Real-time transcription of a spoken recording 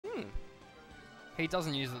He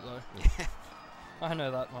doesn't use it though. Yeah. I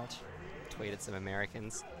know that much. Tweeted some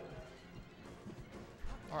Americans.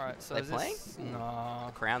 Alright, so They is playing? this... Nah.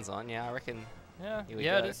 The crown's on, yeah, I reckon. Yeah, Here we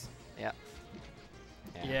yeah go. it is. Yeah.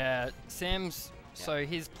 Yeah, Sam's... Yeah. So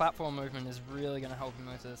his platform movement is really going to help him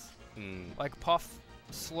with this. Mm. Like Puff,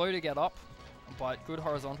 slow to get up, but good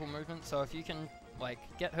horizontal movement. So if you can like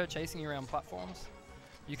get her chasing you around platforms,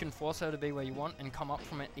 you can force her to be where you want and come up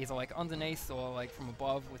from it either like underneath or like from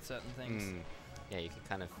above with certain things. Mm. Yeah, you can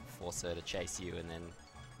kind of force her to chase you and then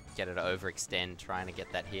get her to overextend trying to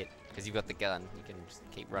get that hit. Because you've got the gun, you can just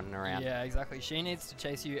keep running around. Yeah, exactly. She needs to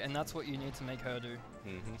chase you, and that's what you need to make her do.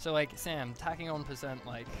 Mm-hmm. So like Sam, tacking on percent,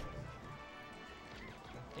 like...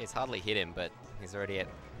 Yeah, it's hardly hit him, but he's already at,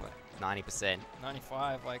 what, 90%.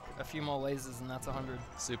 95, like a few more lasers and that's 100.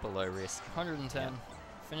 Super low risk. 110. Yeah.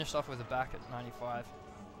 Finished off with a back at 95.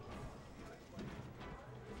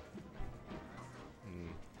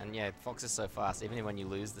 And yeah, Fox is so fast, even when you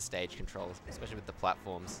lose the stage control, especially with the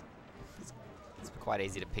platforms, it's quite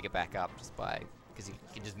easy to pick it back up just by, because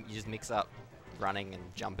you just mix up running and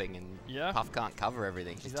jumping, and Yeah. Puff can't cover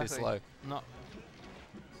everything, she's too slow. No.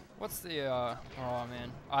 What's the, oh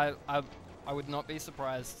man, I would not be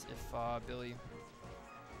surprised if Billy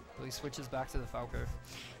switches back to the Falco.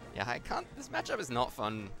 Yeah, I can't, this matchup is not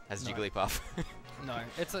fun as No. Jigglypuff. No,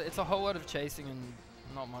 it's a whole lot of chasing and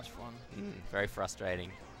not much fun. Very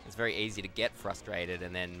frustrating. It's very easy to get frustrated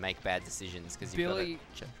and then make bad decisions because you've Billy,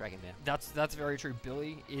 got to track him down. That's very true.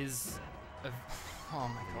 Billy is oh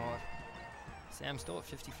my god. Sam's still at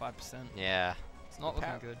 55%. Yeah. It's not looking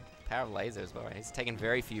good. Power of laser as well, right? He's taken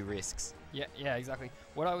very few risks. Yeah, exactly.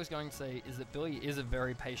 What I was going to say is that Billy is a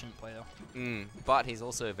very patient player. But he's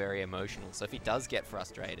also very emotional, so if he does get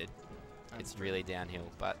frustrated, it's really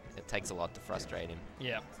downhill, but it takes a lot to frustrate him.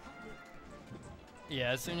 Yeah. Yeah,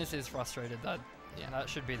 as soon as he's frustrated, that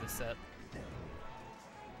should be the set.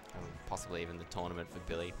 Possibly even the tournament for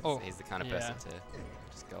Billy. Oh, He's the kind of person to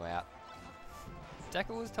just go out.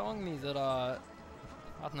 Decker was telling me that, I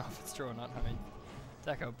don't know if it's true or not, I mean,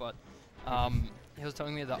 Decker, but he was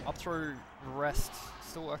telling me that up throw rest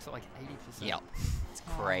still works at like 80%. Yep. It's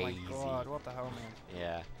crazy. Oh my god, what the hell, man.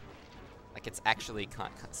 Yeah. Like it's actually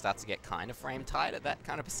starts to get kind of frame tight at that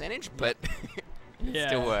kind of percentage, but it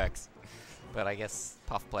still works. But I guess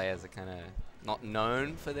Puff players are kind of not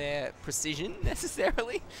known for their precision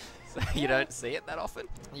necessarily, so you don't see it that often.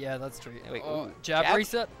 Yeah, that's true. Ooh, jab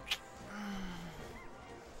reset.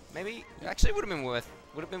 Maybe actually would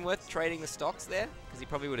have been worth trading the stocks there because he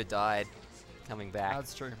probably would have died coming back.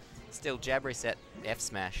 That's true. Still, jab reset, F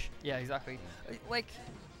smash. Yeah, exactly. Like,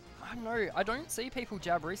 I don't know. I don't see people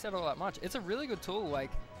jab reset all that much. It's a really good tool.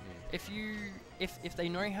 Like, if they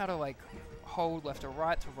know how to like hold left or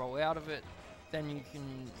right to roll out of it, then you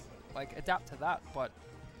can like adapt to that. But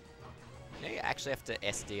you actually have to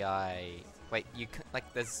SDI. Wait,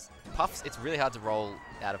 there's Puffs. It's really hard to roll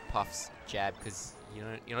out of Puff's jab because you're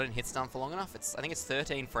not in hit stun for long enough. I think it's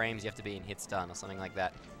 13 frames you have to be in hit stun or something like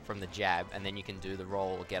that from the jab, and then you can do the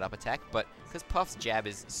roll or get up attack. But because Puff's jab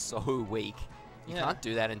is so weak, you can't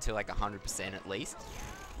do that until like 100% at least.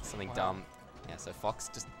 Something dumb. Yeah, so Fox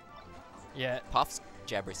just... Yeah. Puff's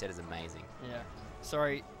jab reset is amazing. Yeah.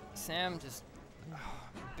 Sorry, Sam just...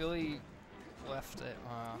 Billy left it.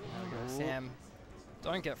 There we go. Sam,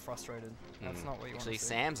 don't get frustrated. That's not what you want to see. Actually,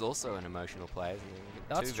 Sam's also an emotional player.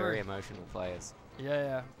 That's two true. very emotional players.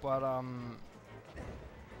 Yeah, but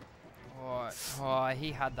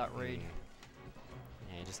he had that read.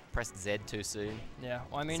 Yeah, he just pressed Z too soon. Yeah,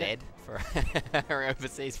 well, I mean Z for our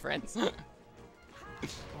overseas friends.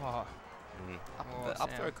 Up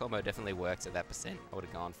throw combo definitely works at that percent. I would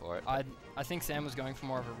have gone for it. I think Sam was going for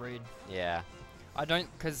more of a read. Yeah.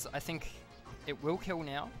 Because I think it will kill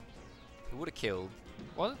now. It would have killed.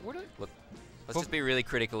 Would it? Look, let's just be really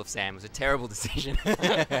critical of Sam. It was a terrible decision. No,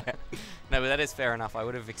 but that is fair enough. I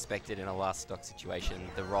would have expected in a last stock situation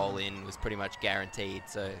the roll in was pretty much guaranteed.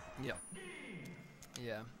 So yeah.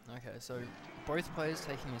 Yeah. Okay. So both players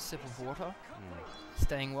taking a sip of water,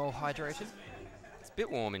 staying well hydrated. It's a bit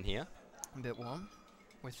warm in here. A bit warm,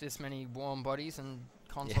 with this many warm bodies and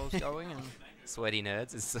consoles going and sweaty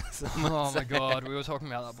nerds. Oh my god, we were talking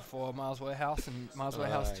about that before. Mars Warehouse and Mars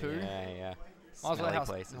Warehouse 2. Yeah. Mars Smelly Warehouse.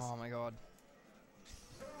 Places. Oh my god.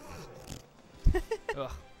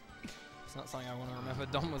 Ugh. It's not something I want to remember.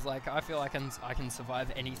 Dom was like, I feel I can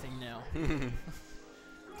survive anything now.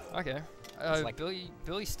 Okay. Like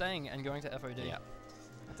Billy staying and going to FOD. Yeah.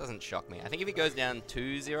 That doesn't shock me. I think if he goes down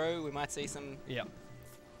 2-0, we might see some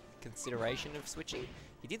consideration of switching.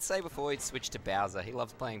 He did say before he'd switch to Bowser. He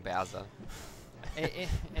loves playing Bowser.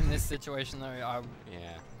 In this situation, though,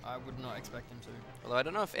 Yeah. I would not expect him to. Although I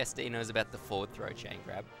don't know if SD knows about the forward throw chain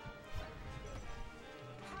grab.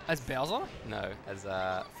 As Bowser? No, as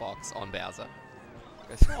Fox on Bowser.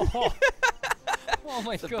 Oh, oh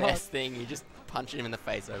my The god. best thing, you just punch him in the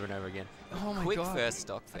face over and over again. Oh my Quick god. first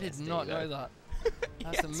stock for I did SD, not though. know that. That's Yeah,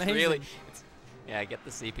 it's amazing. really, yeah, get the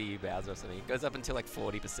CPU Bowser or something. It goes up until like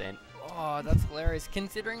 40%. Oh, that's hilarious.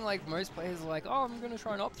 Considering like most players are like, oh, I'm going to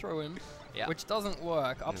try and up throw him, Yeah. which doesn't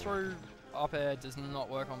work. Up No. throw, up air does not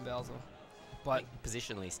work on Bowser. But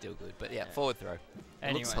Positionally still good, but yeah, Yeah. forward throw. It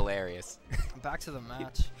anyway, looks hilarious. back to the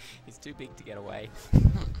match. He's too big to get away.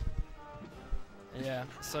 Yeah.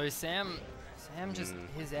 So Sam just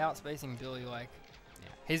he's outspacing Billy like.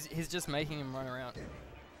 Yeah. He's just making him run around.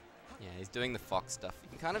 Yeah, he's doing the Fox stuff. You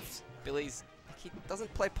can kind of Billy's like, he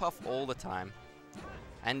doesn't play Puff all the time,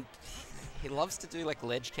 and he loves to do like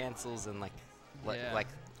ledge cancels and like Yeah. like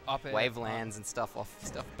Up air. wave lands and stuff off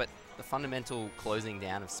stuff. But the fundamental closing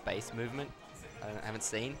down of space movement, I haven't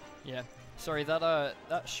seen. Yeah. Sorry, that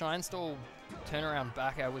Shine Stall turnaround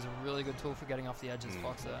back air was a really good tool for getting off the edges.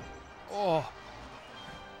 Fox there. Oh.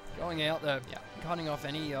 Going out there. Yeah. Cutting off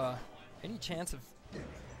any chance of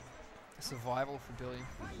survival for Billy.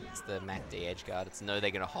 It's the MACD edge guard. It's no,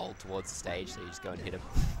 they're gonna hold towards the stage, so you just go and hit him.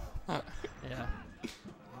 Yeah.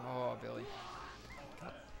 Oh, Billy.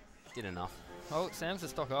 Did enough. Oh, Sam's a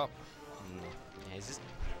stock up. Yeah, he's just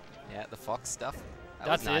the Fox stuff. That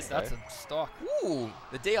That's was nice, it. That's though. a stock. Ooh,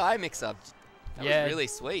 the DI mix-up. That Yeah. was really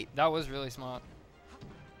sweet. That was really smart.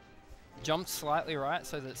 Jumped slightly right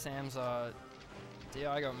so that Sam's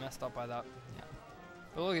DI got messed up by that. Yeah.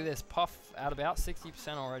 But look at this. Puff at about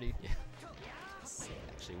 60% already. Yeah.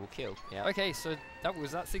 Actually, will kill. Yeah. Okay, so that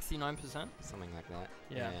was that 69%? Something like that.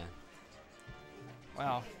 Yeah.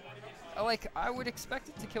 Wow. I would expect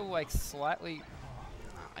it to kill like slightly.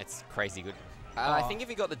 It's crazy good. I Oh. think if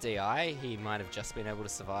he got the DI, he might have just been able to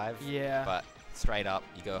survive. Yeah. But straight up,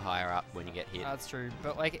 you go higher up when you get hit. That's true.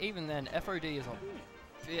 But like even then, FOD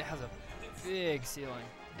it has a big ceiling.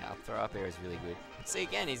 Yeah, up throw up air is really good. See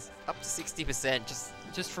again, he's up to 60%.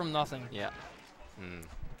 Just from nothing. Yeah.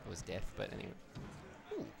 It was death, but anyway.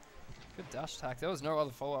 Good dash attack. There was no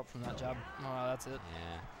other follow-up from that jab. Oh, that's it.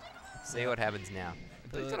 Yeah. See what happens now.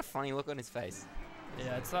 But he's got a funny look on his face.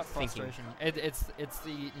 Yeah, it's that Thinking. frustration. It's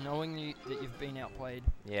the knowing that you've been outplayed.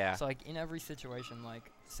 Yeah. So like in every situation,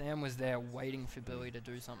 like Sam was there waiting for Billy to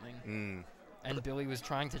do something, and Billy was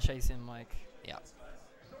trying to chase him. Like Yeah.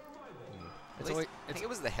 it's At least, I think it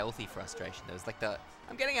was the healthy frustration. There was like the,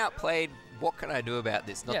 I'm getting outplayed. What can I do about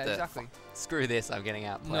this? Not yeah, the, exactly. screw this, I'm getting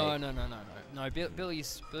outplayed. No.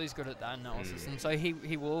 Billy's good at that analysis, and so he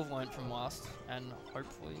will have learnt from last, and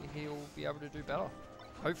hopefully he'll be able to do better.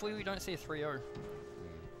 Hopefully we don't see a 3-0.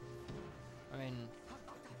 I mean,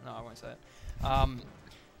 no, I won't say it.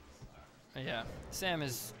 Yeah, Sam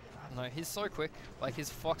is, I don't know, he's so quick. Like his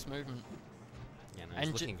Fox movement Yeah, no,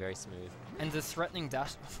 And he's looking very smooth. and the threatening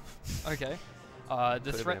dash. Okay, the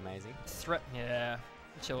Could have been amazing. Yeah,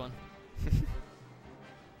 chilling.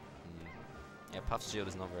 Yeah, Puff's shield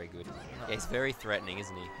is not very good. No. Yeah, he's very threatening,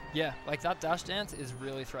 isn't he? Yeah, like that dash dance is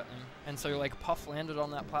really threatening. And so like Puff landed on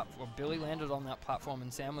that platform, Billy landed on that platform,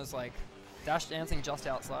 and Sam was like dash dancing just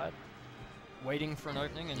outside, waiting for an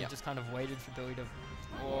opening, and he just kind of waited for Billy to.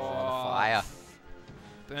 Oh, the fire.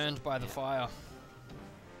 Burned by the fire.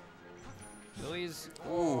 Billy's.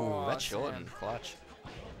 Ooh, that's Sam. short and clutch.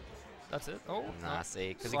 That's it. Oh. Nah, no. see,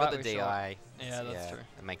 because he got the Slightly DI. short. Yeah, that's true.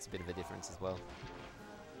 It makes a bit of a difference as well.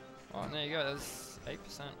 Oh, and there you go. That's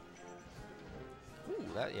 8%.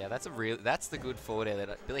 Ooh, that's the good forward air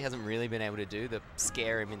that Billy hasn't really been able to do. The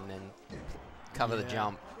scare him and then cover the Yeah.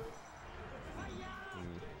 jump.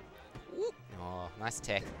 Ooh. Oh, nice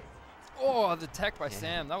tech. Oh, the tech by Yeah.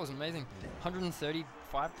 Sam. That was amazing.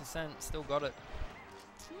 135%. Still got it.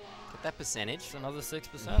 Get that percentage. It's another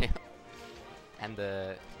 6%. Yeah. And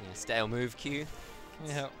the stale move cue.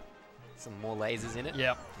 Yeah. Some more lasers in it.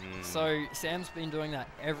 Yeah. So Sam's been doing that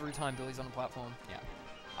every time Billy's on the platform. Yeah.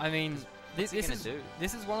 I mean, this What's he is gonna do?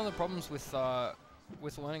 this is one of the problems with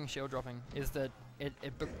learning shield dropping is that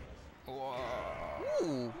whoa.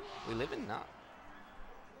 Ooh, we live in that.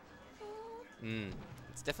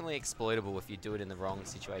 It's definitely exploitable if you do it in the wrong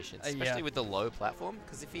situations, especially yeah. with the low platform.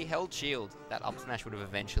 Because if he held shield, that up smash would have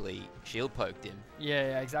eventually shield poked him.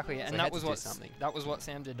 Yeah, exactly. So And he that had was to do what something. that was what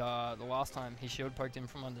Sam did the last time. He shield poked him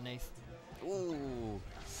from underneath. Ooh.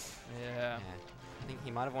 Yeah. I think he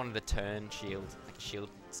might have wanted to turn shield, like shield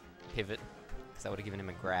pivot, because that would have given him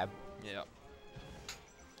a grab. Yeah.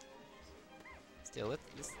 Still,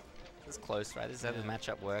 this is close, right? This is how the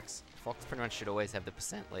matchup works. Fox pretty much should always have the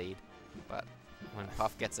percent lead, but when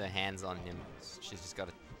Puff gets her hands on him, she's just got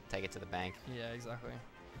to take it to the bank. Yeah, exactly.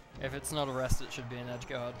 If it's not a rest, it should be an edge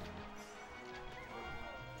guard.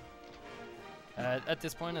 At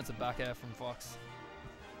this point, it's a back air from Fox.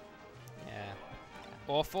 Yeah.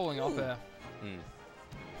 Or falling off air. Mm.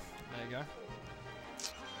 There you go.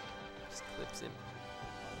 Just clips him.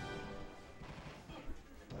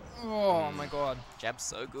 Oh my god. Jab's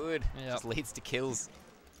so good. Yep. Just leads to kills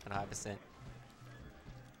at a high percent.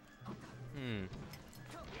 I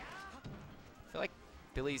feel like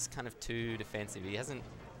Billy's kind of too defensive. He hasn't.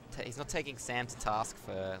 He's not taking Sam to task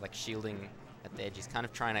for like shielding at the edge. He's kind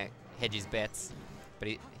of trying to hedge his bets, but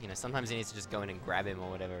he, sometimes he needs to just go in and grab him or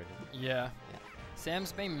whatever. Yeah.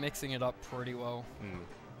 Sam's been mixing it up pretty well.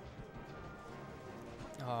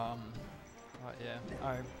 Oh yeah.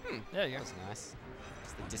 Oh, there you go. That was nice.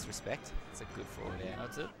 Just the disrespect. It's a good forward air.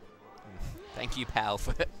 That's it. Thank you, pal,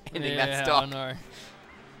 for ending Yeah, that stock. I know.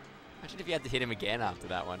 Imagine if you had to hit him again after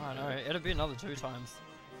that one. I know. It'd be another 2 times.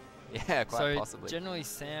 Yeah, quite so possibly. Generally,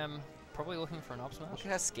 Sam probably looking for an up smash. Look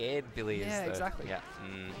at how scared Billy is. Yeah, though. exactly. Yeah,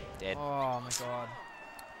 dead. Oh my god.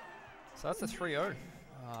 So that's a 3-0.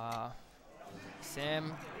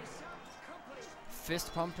 Sam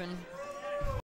fist pumping.